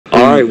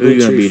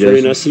Alright, Tree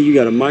Friend, I see you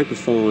got a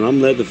microphone.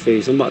 I'm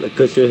Leatherface. I'm about to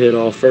cut your head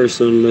off first,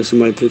 son, unless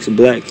somebody picks a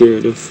black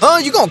character. Huh?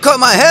 You gonna cut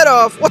my head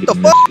off? What the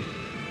fuck?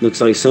 Looks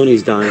like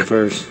Sonny's dying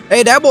first.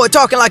 Hey, that boy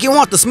talking like he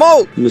want the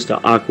smoke. Mr.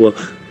 Aqua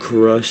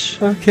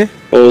Crush. Okay.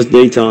 Oh, it's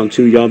daytime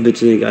too. Y'all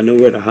bitches ain't got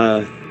nowhere to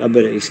hide. I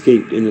better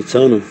escape in the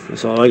tunnel.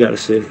 That's all I gotta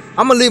say.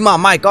 I'm gonna leave my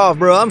mic off,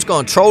 bro. I'm just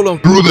gonna troll them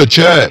through the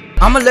chat.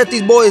 I'm gonna let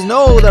these boys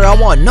know that I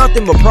want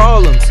nothing but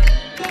problems.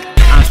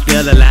 I'm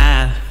still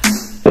alive.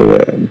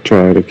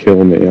 Try to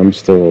kill me. I'm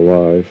still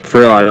alive.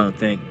 For real, I don't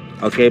think.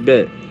 Okay,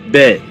 bet.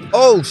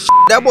 Oh,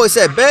 that boy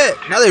said bet.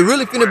 Now they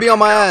really finna be on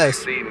my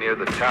ass.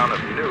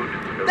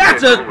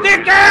 That's a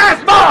thick ass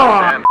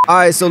boy!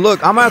 Alright, so look,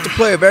 I'm gonna have to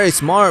play it very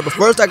smart, but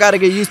first I gotta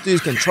get used to these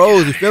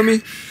controls, you feel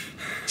me?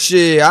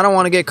 Shit, I don't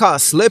wanna get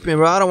caught slipping,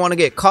 bro. I don't wanna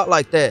get caught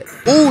like that.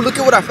 Ooh, look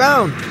at what I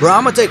found. Bro,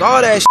 I'm gonna take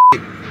all that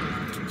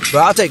shit.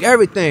 Bro, I'll take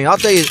everything. I'll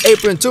take his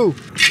apron too.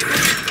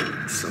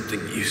 Something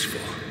useful.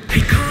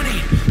 Hey,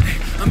 Connie,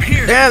 I'm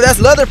here. Damn, that's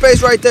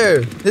Leatherface right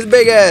there. His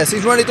big ass.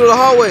 He's running through the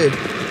hallway.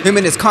 Him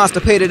and his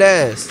constipated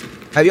ass.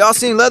 Have y'all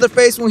seen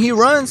Leatherface when he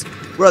runs?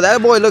 Bro,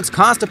 that boy looks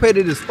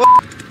constipated as fuck.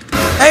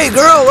 Hey,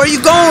 girl, where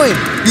you going?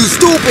 You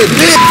stupid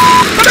bitch.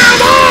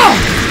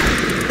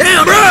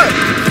 Damn, bro.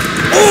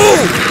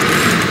 Ooh.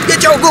 Get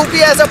your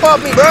goofy ass up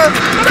off me, bro.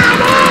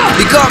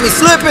 He caught me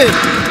slipping.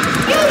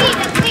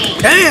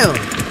 Damn.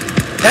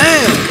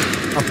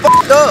 I'm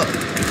fucked up.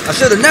 I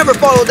should have never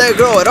followed that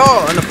girl at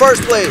all in the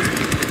first place.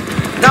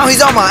 Now he's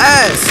on my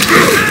ass.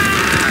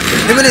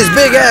 Him and his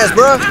big ass,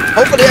 bro.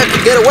 Hopefully I can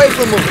get away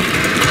from him.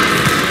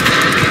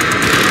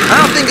 I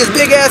don't think his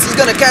big ass is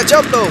gonna catch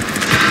up though.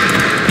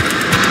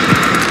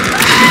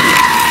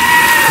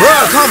 Bro,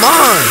 come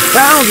on.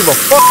 I don't give a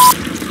fuck.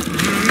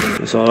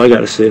 That's all I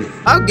gotta say.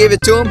 I'll give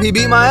it to him. He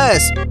beat my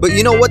ass. But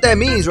you know what that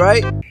means,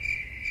 right?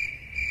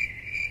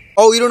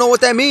 Oh, you don't know what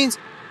that means?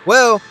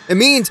 Well, it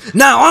means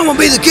now I'm gonna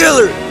be the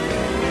killer.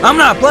 I'm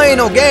not playing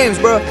no games,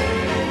 bro.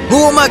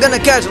 Who am I gonna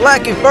catch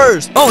lacking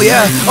first? Oh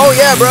yeah,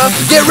 bro.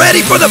 Get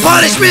ready for the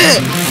punishment.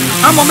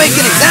 I'm gonna make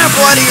an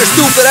example out of your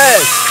stupid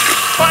ass.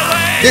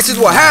 This is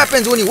what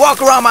happens when you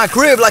walk around my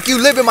crib like you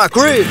live in my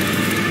crib.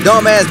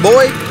 Dumbass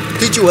boy,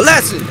 teach you a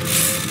lesson.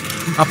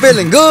 I'm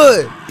feeling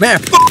good. Man,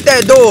 fuck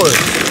that door.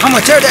 I'm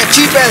gonna tear that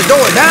cheap ass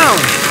door down.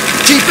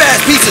 Cheap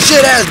ass piece of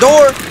shit ass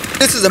door.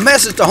 This is a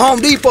message to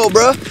Home Depot,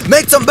 bruh.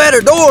 Make some better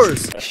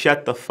doors.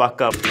 Shut the fuck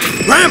up.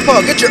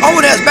 Grandpa, get your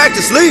old ass back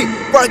to sleep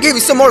before I give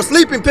you some more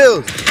sleeping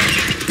pills.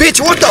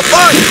 Bitch, what the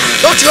fuck?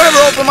 Don't you ever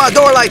open my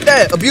door like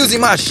that, abusing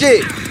my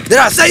shit. Did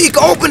I say you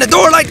can open the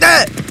door like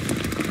that?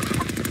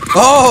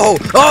 Oh,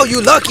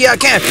 you lucky I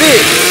can't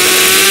fit.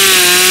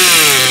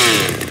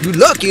 You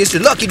lucky, it's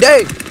your lucky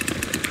day.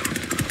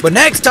 But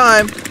next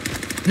time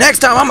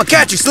I'm gonna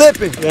catch you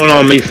slipping. One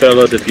on me,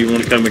 fellas, if you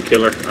want to come and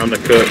kill her. I'm the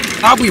cook.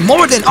 I'll be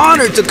more than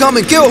honored to come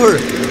and kill her.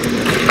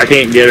 I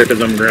can't get her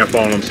because I'm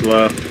grandpa and I'm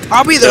slow.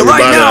 I'll be there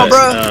right now,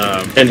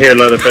 bro. In here,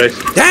 Leatherface.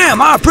 Damn,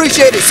 I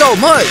appreciate it so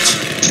much.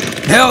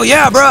 Hell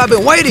yeah, bro, I've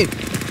been waiting.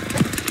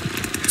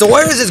 So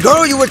where is this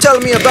girl you were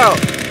telling me about?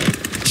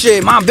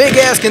 Shit, my big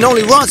ass can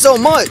only run so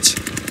much.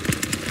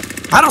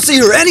 I don't see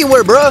her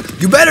anywhere, bro.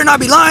 You better not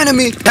be lying to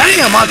me.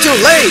 Damn, I'm too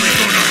late.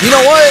 You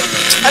know what?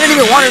 I didn't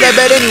even want her that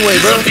bad anyway,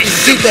 bro.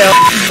 Keep that.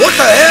 What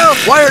the hell?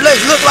 Why her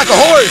legs look like a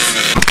horse?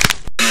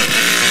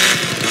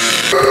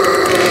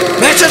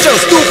 Man, shut your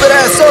stupid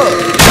ass up.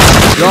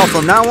 Y'all,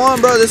 from now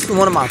on, bro, this is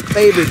one of my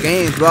favorite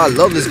games, bro. I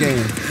love this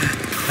game.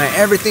 Man,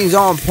 everything's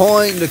on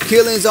point. The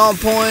killing's on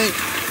point.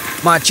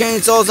 My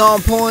chainsaw's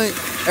on point.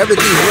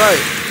 Everything's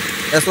right.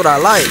 That's what I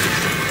like.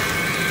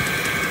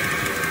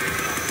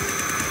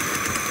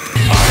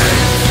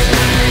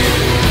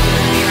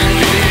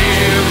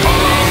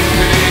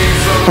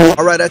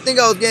 Alright, I think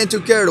I was getting too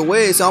carried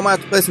away, so I'm gonna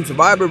have to play some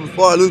Survivor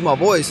before I lose my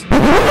voice.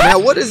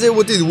 Man, what is it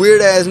with these weird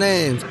ass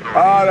names?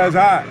 Oh, that's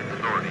hot.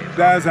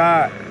 That's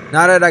hot.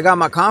 Now that I got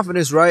my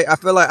confidence right, I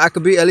feel like I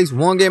could beat at least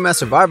one game at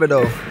Survivor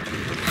though.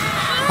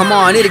 Come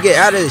on, I need to get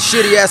out of this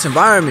shitty ass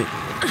environment.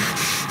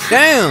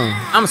 Damn,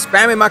 I'm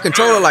spamming my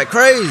controller like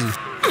crazy.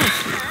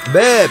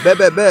 Bet,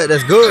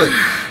 that's good.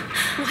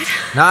 What?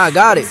 Now I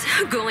got it.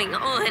 What's going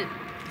on?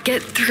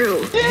 Get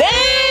through.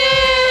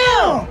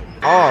 Damn!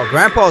 Oh,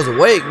 Grandpa's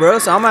awake, bro,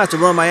 so I'm gonna have to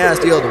run my ass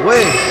the other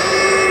way.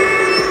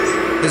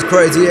 His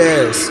crazy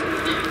ass.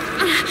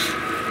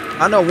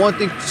 I know one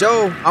thing for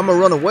sure. I'm gonna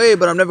run away,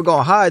 but I'm never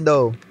gonna hide,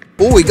 though.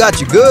 Ooh, he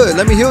got you good.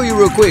 Let me heal you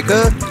real quick,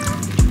 huh?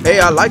 Hey,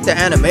 I like the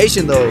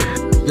animation, though.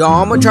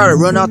 Y'all, I'm gonna try to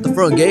run out the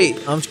front gate.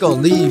 I'm just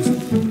gonna leave.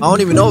 I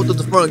don't even know if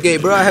there's the front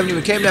gate, bro. I haven't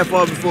even came that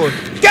far before.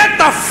 Get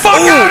the fuck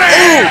out of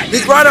here!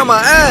 He's right on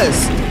my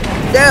ass.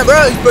 Damn,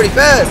 bro, he's pretty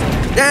fast.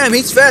 Damn,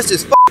 he's fast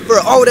as fuck for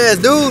an old ass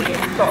dude.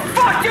 The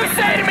fuck you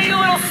say to me, you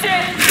little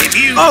shit? If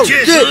you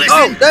shit. Listen,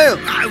 Oh, damn.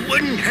 I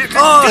wouldn't have to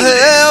Oh, do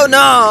this. hell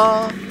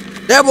no.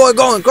 That boy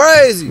going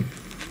crazy.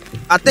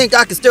 I think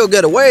I can still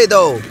get away,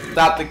 though.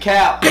 Stop the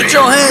cap. Get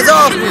your hands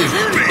off me.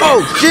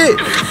 Oh, shit.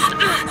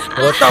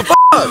 What the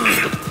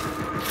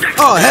fuck?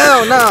 Oh,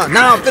 hell no.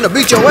 Now I'm finna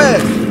beat your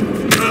ass.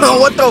 Oh,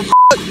 what the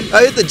fuck?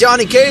 I hit the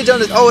Johnny Cage on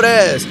his old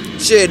ass.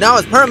 Shit, now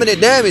it's permanent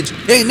damage.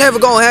 He ain't never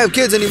gonna have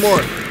kids anymore.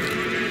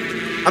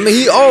 I mean,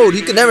 he old.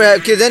 He could never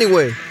have kids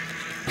anyway.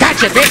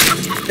 Gotcha,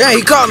 bitch! Yeah,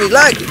 he caught me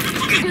lacking.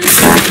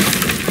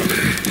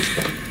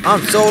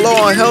 I'm so low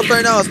on health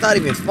right now, it's not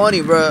even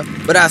funny, bruh.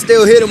 But I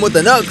still hit him with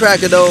the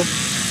nutcracker, though.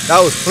 That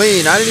was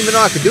clean. I didn't even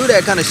know I could do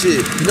that kind of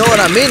shit. You know what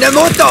I mean? Then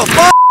what the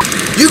fuck?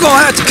 You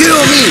gonna have to kill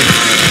me.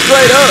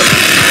 Straight up.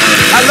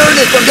 I learned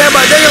this from Dead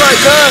by Daylight,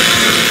 cuz.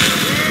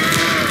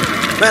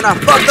 Man, I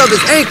fucked up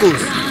his ankles.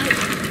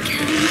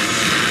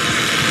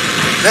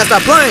 Man,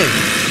 stop playing.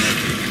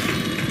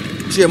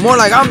 Shit, more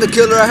like I'm the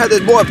killer. I had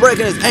this boy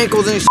breaking his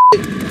ankles and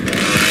shit.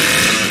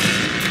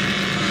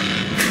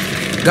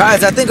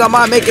 Guys, I think I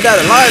might make it out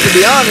alive, to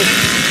be honest.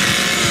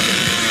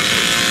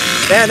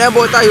 Damn, that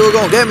boy thought he was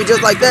gonna get me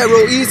just like that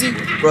real easy.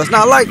 Bro, it's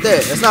not like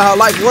that. That's not how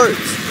life works.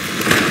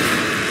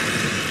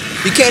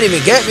 He can't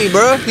even get me,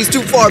 bro. He's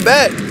too far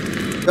back.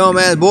 Yo,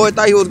 man, boy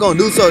thought he was gonna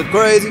do something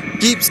crazy.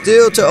 Keep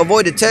still to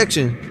avoid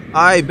detection.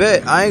 I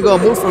bet. I ain't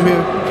gonna move from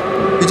here.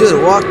 He just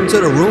walked into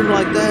the room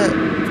like that.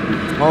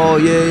 Oh,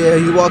 yeah,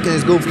 he walking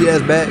his goofy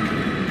ass back.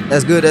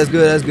 That's good.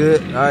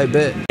 I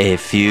bet. A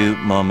few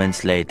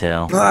moments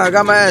later. I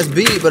got my ass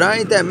beat, but I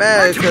ain't that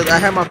mad because I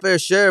had my fair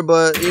share.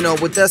 But, you know,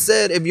 with that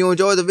said, if you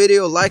enjoyed the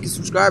video, like and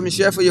subscribe and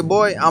share for your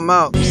boy. I'm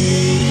out.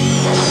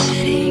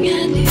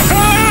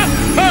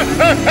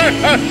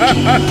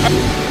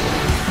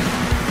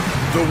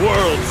 The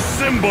world's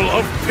symbol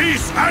of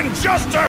peace and justice!